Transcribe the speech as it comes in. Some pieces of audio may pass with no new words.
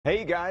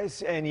Hey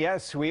guys, and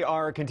yes, we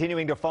are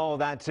continuing to follow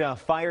that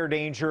fire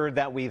danger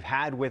that we've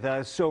had with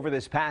us over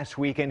this past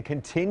weekend,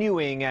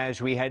 continuing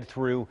as we head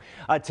through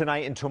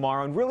tonight and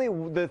tomorrow. And really,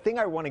 the thing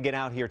I want to get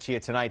out here to you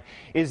tonight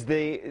is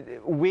the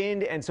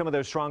wind and some of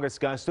those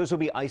strongest gusts. Those will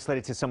be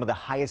isolated to some of the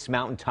highest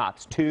mountain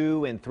tops,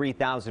 2,000 and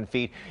 3,000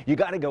 feet. You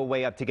got to go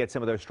way up to get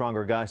some of those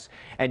stronger gusts,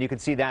 and you can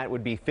see that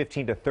would be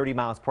 15 to 30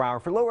 miles per hour.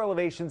 For lower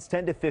elevations,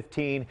 10 to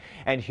 15,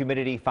 and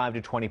humidity 5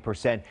 to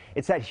 20%.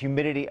 It's that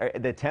humidity,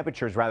 the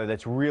temperatures rather,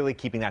 that's really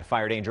keeping that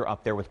fire danger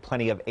up there with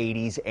plenty of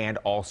 80s and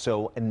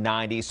also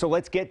 90s. So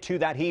let's get to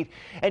that heat.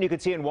 And you can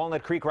see in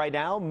Walnut Creek right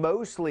now,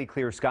 mostly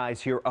clear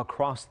skies here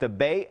across the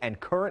bay and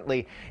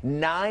currently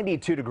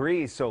 92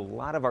 degrees. So a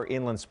lot of our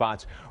inland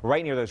spots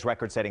right near those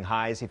record-setting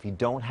highs. If you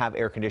don't have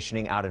air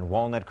conditioning out in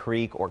Walnut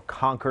Creek or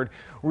Concord,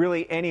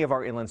 really any of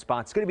our inland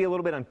spots, it's going to be a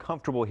little bit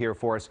uncomfortable here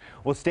for us.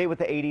 We'll stay with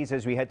the 80s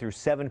as we head through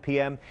 7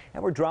 p.m.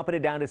 and we're dropping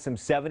it down to some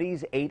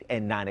 70s, 8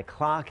 and 9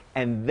 o'clock,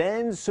 and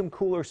then some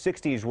cooler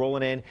 60s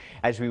rolling in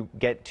as we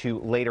get to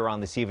later on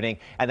this evening,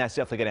 and that's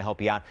definitely going to help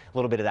you out. A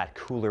little bit of that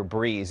cooler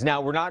breeze. Now,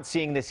 we're not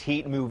seeing this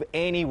heat move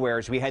anywhere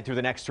as we head through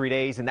the next 3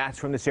 days, and that's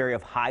from this area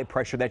of high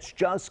pressure that's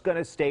just going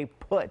to stay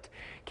put,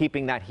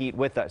 keeping that heat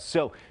with us.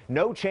 So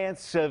no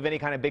chance of any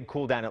kind of big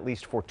cool down, at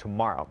least for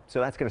tomorrow.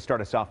 So that's going to start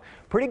us off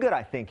pretty good,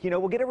 I think. You know,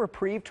 we'll get a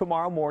reprieve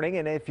tomorrow morning,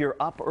 and if you're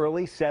up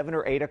early, 7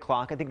 or 8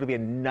 o'clock, I think it'll be a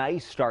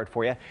nice start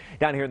for you.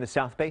 Down here in the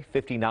South Bay,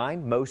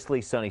 59,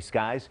 mostly sunny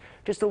skies.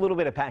 Just a little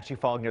bit of patchy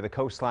fog near the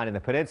coastline in the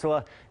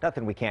peninsula.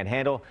 Nothing we can't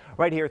handle.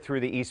 Right here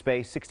through the East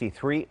Bay,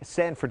 63,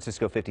 San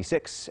Francisco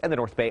 56, and the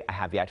North Bay, I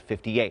have you at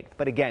 58.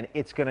 But again,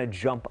 it's going to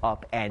jump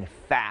up and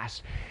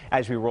fast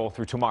as we roll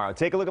through tomorrow.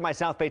 Take a look at my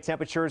South Bay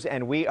temperatures,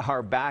 and we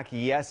are back,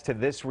 yes, to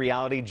this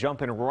reality,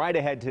 jumping right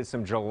ahead to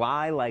some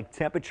July-like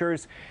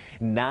temperatures.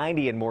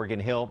 90 in Morgan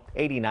Hill,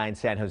 89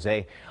 San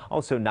Jose,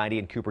 also 90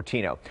 in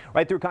Cupertino.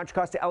 Right through Contra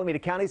Costa, Alameda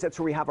counties, that's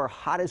where we have our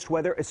hottest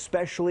weather,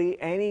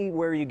 especially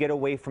anywhere you get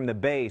away from the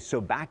bay.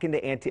 So back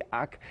into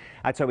Antioch,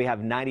 that's why we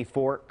have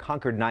 94,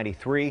 Concord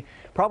 93.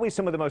 Probably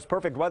some of the most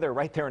perfect weather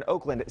right there in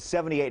Oakland,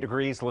 78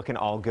 degrees, looking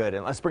all good.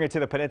 And let's bring it to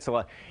the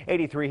peninsula,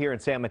 83 here in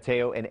San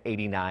Mateo and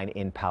 89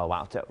 in Palo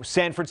Alto.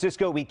 San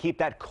Francisco, we keep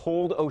that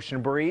cold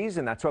ocean breeze,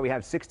 and that's why we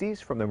have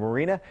 60s from the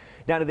marina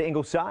down to the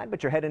Ingleside.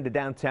 But you're heading to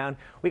downtown,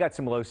 we got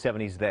some low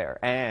 70s there.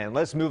 And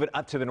let's move it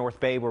up to the North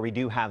Bay where we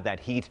do have that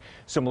heat.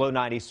 Some low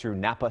 90s through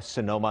Napa,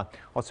 Sonoma,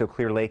 also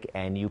Clear Lake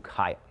and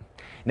Ukiah.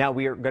 Now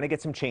we are going to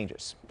get some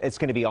changes. It's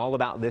going to be all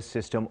about this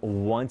system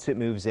once it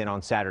moves in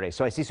on Saturday.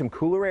 So I see some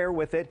cooler air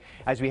with it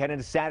as we head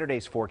into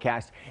Saturday's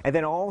forecast. And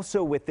then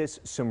also with this,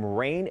 some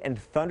rain and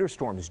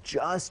thunderstorms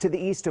just to the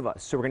east of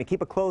us. So we're going to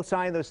keep a close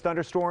eye on those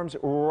thunderstorms.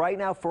 Right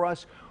now for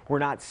us, we're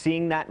not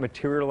seeing that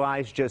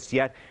materialize just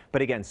yet.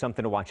 But again,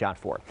 something to watch out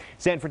for.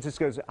 San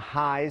Francisco's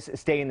highs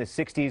stay in the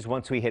 60s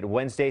once we hit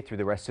Wednesday through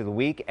the rest of the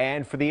week.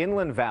 And for the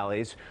inland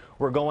valleys,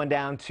 we're going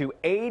down to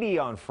 80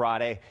 on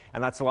Friday.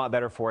 And that's a lot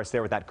better for us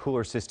there with that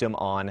cooler system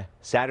on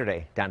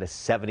Saturday, down to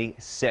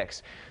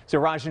 76. So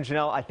Raj and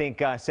Janelle, I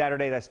think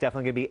Saturday, that's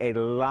definitely going to be a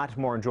lot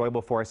more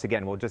enjoyable for us.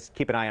 Again, we'll just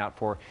keep an eye out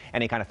for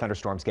any kind of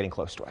thunderstorms getting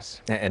close to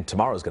us. And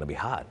tomorrow's going to be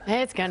hot.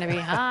 It's going to be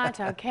hot.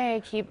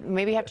 Okay,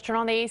 maybe have to turn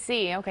on the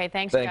AC. Okay,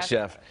 thanks, Thanks,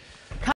 Jeff.